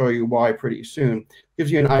 and I'll show you why pretty soon. Gives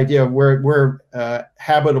you an idea of where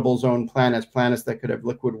habitable zone planets that could have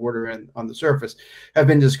liquid water on the surface, have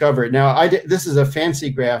been discovered. Now, this is a fancy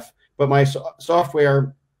graph, but my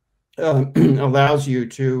software allows you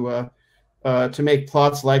to make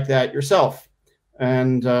plots like that yourself.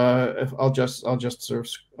 And I'll just sort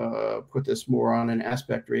of put this more on an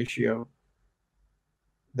aspect ratio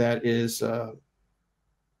that is more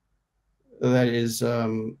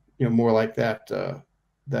like that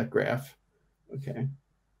graph. Okay.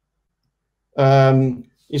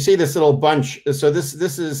 You see this little bunch. So this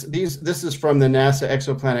is from the NASA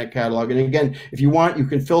exoplanet catalog. And again, if you want, you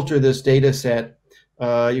can filter this data set.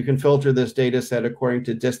 You can filter this data set according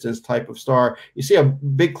to distance, type of star. You see a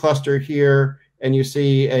big cluster here, and you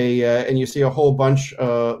see a whole bunch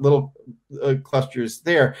little clusters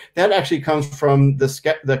there. That actually comes from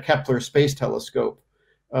the Kepler Space Telescope.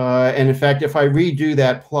 And in fact, if I redo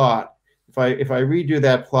that plot, if I redo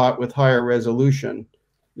that plot with higher resolution,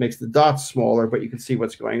 it makes the dots smaller, but you can see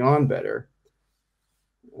what's going on better.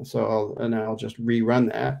 So I'll just rerun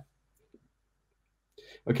that.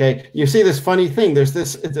 Okay, you see this funny thing. There's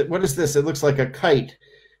this. What is this? It looks like a kite.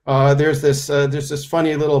 There's this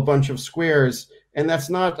funny little bunch of squares, and that's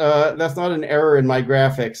not an error in my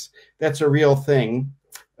graphics. That's a real thing.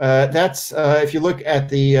 That's if you look at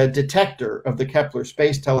the detector of the Kepler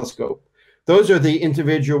Space Telescope. Those are the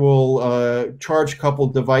individual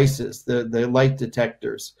charge-coupled devices, the light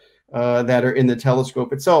detectors that are in the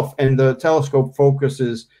telescope itself. And the telescope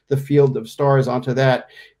focuses the field of stars onto that.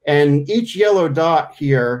 And each yellow dot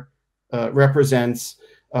here represents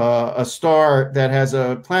a star that has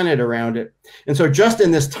a planet around it. And so just in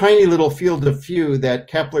this tiny little field of view that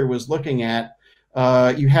Kepler was looking at,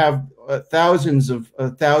 you have thousands of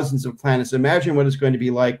planets. Imagine what it's going to be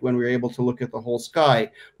like when we're able to look at the whole sky,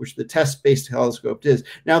 which the TESS Space Telescope is.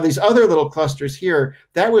 Now, these other little clusters here,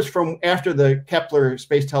 that was from after the Kepler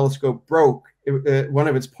Space Telescope broke. One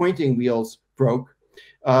of its pointing wheels broke.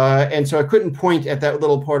 And so it couldn't point at that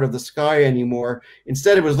little part of the sky anymore.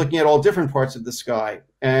 Instead, it was looking at all different parts of the sky.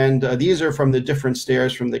 And these are from the different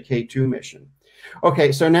stairs from the K2 mission.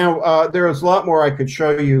 Okay, so now there is a lot more I could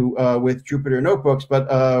show you with Jupyter Notebooks, but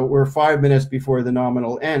we're 5 minutes before the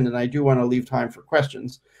nominal end, and I do want to leave time for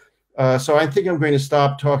questions. So I think I'm going to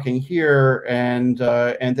stop talking here, and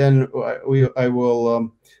then I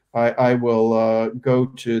will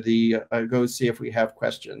go see if we have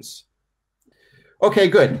questions. Okay,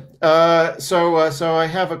 good. So I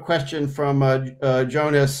have a question from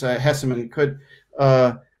Jonas Hesseman. Could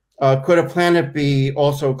a planet be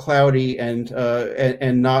also cloudy and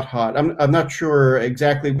not hot? I'm not sure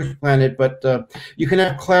exactly which planet, but you can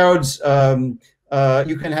have clouds. You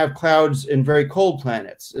can have clouds in very cold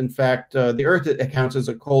planets. In fact, the Earth counts as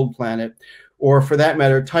a cold planet, or for that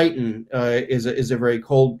matter, Titan is a very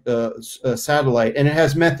cold satellite, and it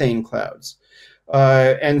has methane clouds.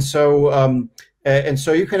 And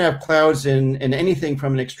so you can have clouds in anything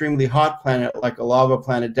from an extremely hot planet like a lava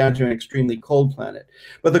planet down to an extremely cold planet.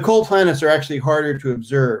 But the cold planets are actually harder to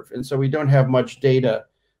observe, and so we don't have much data.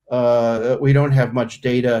 We don't have much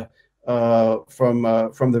data from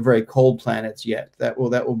the very cold planets yet. That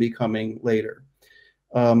will be coming later.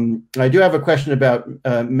 I do have a question about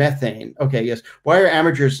methane. Okay, yes. Why are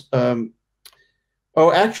amateurs?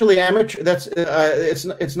 Oh, actually, amateur. That's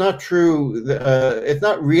it's not true. It's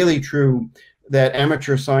not really true that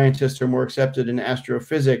amateur scientists are more accepted in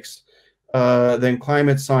astrophysics than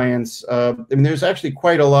climate science. I mean, there's actually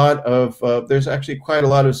quite a lot of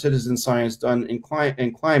citizen science done in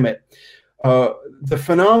climate. The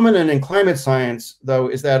phenomenon in climate science, though,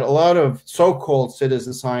 is that a lot of so-called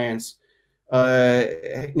citizen science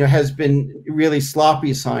has been really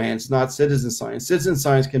sloppy science, not citizen science. Citizen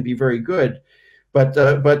science can be very good,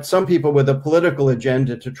 but some people with a political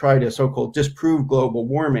agenda to try to so-called disprove global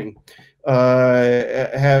warming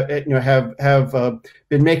have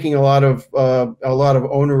been making a lot of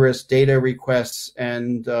onerous data requests,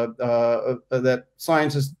 and that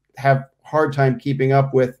scientists have hard time keeping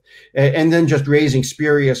up with, and then just raising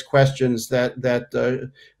spurious questions that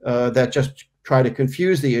just try to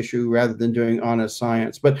confuse the issue rather than doing honest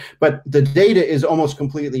science. But the data is almost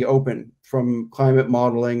completely open from climate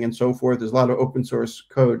modeling and so forth. There's a lot of open source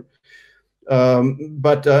code.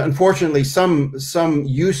 But unfortunately, some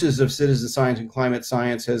uses of citizen science and climate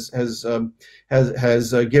science has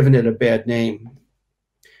given it a bad name.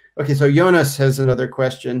 Okay, so Jonas has another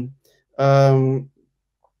question.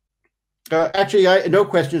 Actually, no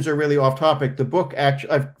questions are really off topic. The book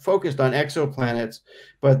actually, I've focused on exoplanets,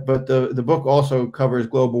 but the book also covers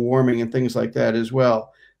global warming and things like that as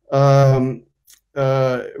well. Regarding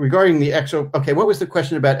the okay, what was the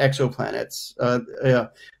question about exoplanets?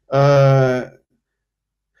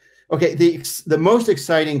 Okay, the most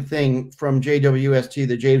exciting thing from JWST,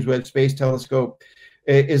 the James Webb Space Telescope,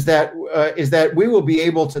 is that we will be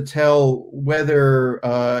able to tell whether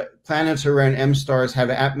planets around M stars have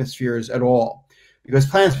atmospheres at all, because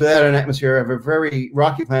planets without an atmosphere have a very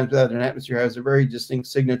rocky planets without an atmosphere has a very distinct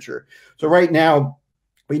signature. So right now,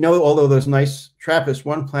 we know although those nice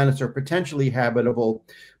TRAPPIST-1 planets are potentially habitable,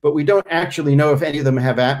 but we don't actually know if any of them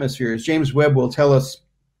have atmospheres. James Webb will tell us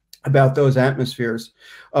about those atmospheres.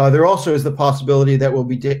 There also is the possibility that we'll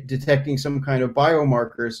be detecting some kind of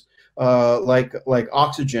biomarkers like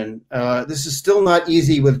oxygen. This is still not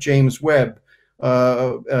easy with James Webb.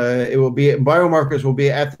 It will be biomarkers will be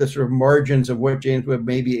at the sort of margins of what James Webb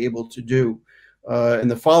may be able to do. And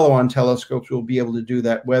the follow-on telescopes will be able to do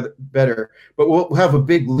that better. But we'll have a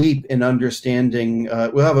big leap in understanding.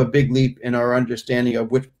 We'll have a big leap in our understanding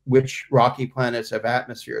of which rocky planets have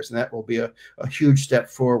atmospheres, and that will be a huge step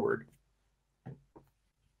forward.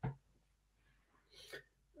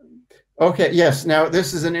 Okay, yes. Now,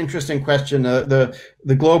 this is an interesting question. The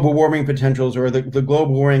global warming potentials, or the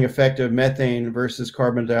global warming effect of methane versus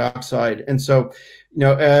carbon dioxide. And so,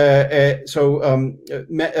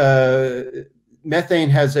 methane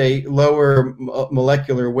has a lower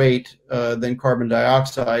molecular weight than carbon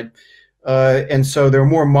dioxide. And so there are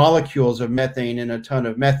more molecules of methane in a ton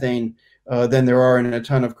of methane than there are in a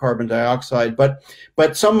ton of carbon dioxide. But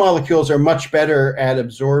some molecules are much better at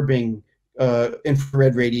absorbing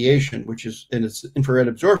infrared radiation, which is, and it's infrared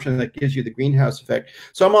absorption that gives you the greenhouse effect.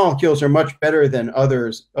 Some molecules are much better than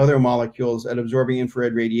other molecules at absorbing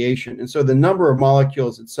infrared radiation. And so the number of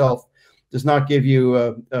molecules itself does not give you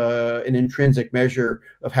an intrinsic measure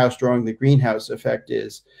of how strong the greenhouse effect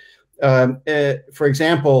is. For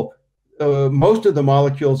example, most of the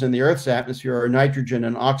molecules in the Earth's atmosphere are nitrogen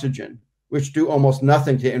and oxygen, which do almost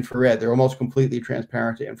nothing to infrared. They're almost completely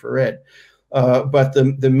transparent to infrared. But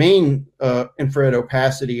the main infrared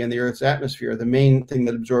opacity in the Earth's atmosphere, the main thing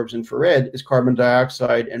that absorbs infrared, is carbon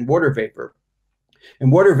dioxide and water vapor.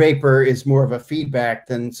 And water vapor is more of a feedback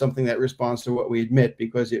than something that responds to what we emit,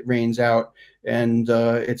 because it rains out, and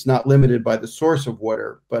it's not limited by the source of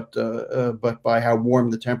water, but by how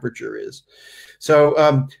warm the temperature is.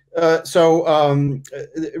 So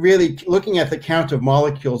really, looking at the count of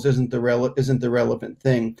molecules isn't the relevant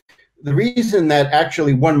thing. The reason that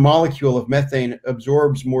actually one molecule of methane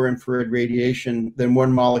absorbs more infrared radiation than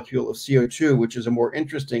one molecule of CO2, which is a more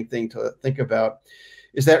interesting thing to think about,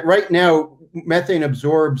 is that right now methane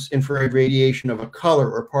absorbs infrared radiation of a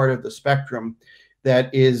color, or part of the spectrum,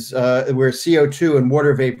 that is where CO2 and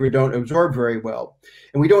water vapor don't absorb very well.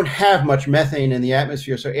 And we don't have much methane in the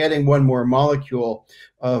atmosphere, so adding one more molecule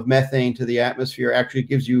of methane to the atmosphere actually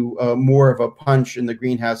gives you more of a punch in the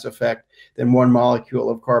greenhouse effect than one molecule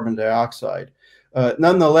of carbon dioxide.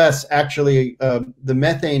 Nonetheless, actually, the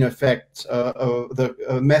methane effect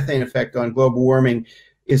methane effect on global warming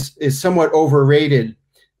is somewhat overrated,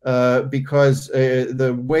 because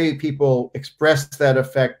the way people express that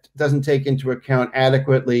effect doesn't take into account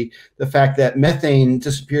adequately the fact that methane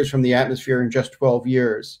disappears from the atmosphere in just 12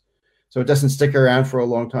 years. So it doesn't stick around for a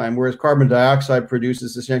long time, whereas carbon dioxide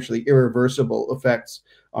produces essentially irreversible effects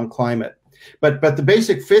on climate. But the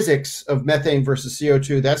basic physics of methane versus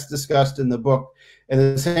CO2, that's discussed in the book. And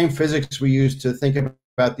the same physics we use to think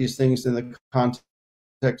about these things in the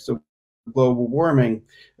context of global warming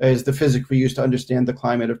is the physics we use to understand the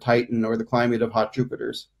climate of Titan or the climate of hot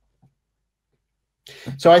Jupiters.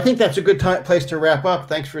 So I think that's a good place to wrap up.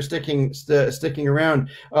 Thanks for sticking around.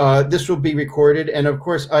 This will be recorded, and of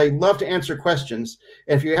course, I love to answer questions.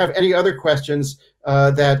 And if you have any other questions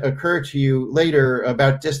that occur to you later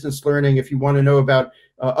about distance learning, if you want to know about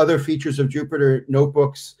other features of Jupyter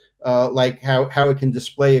Notebooks, like how it can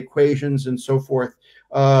display equations and so forth,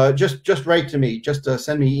 just write to me. Just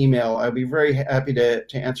send me email. I'll be very happy to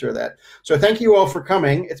answer that. So thank you all for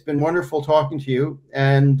coming. It's been wonderful talking to you,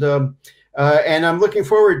 and I'm looking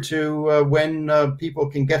forward to when people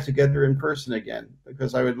can get together in person again,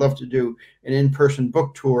 because I would love to do an in-person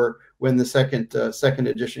book tour when the second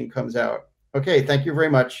edition comes out. Okay, thank you very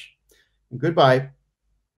much. Goodbye.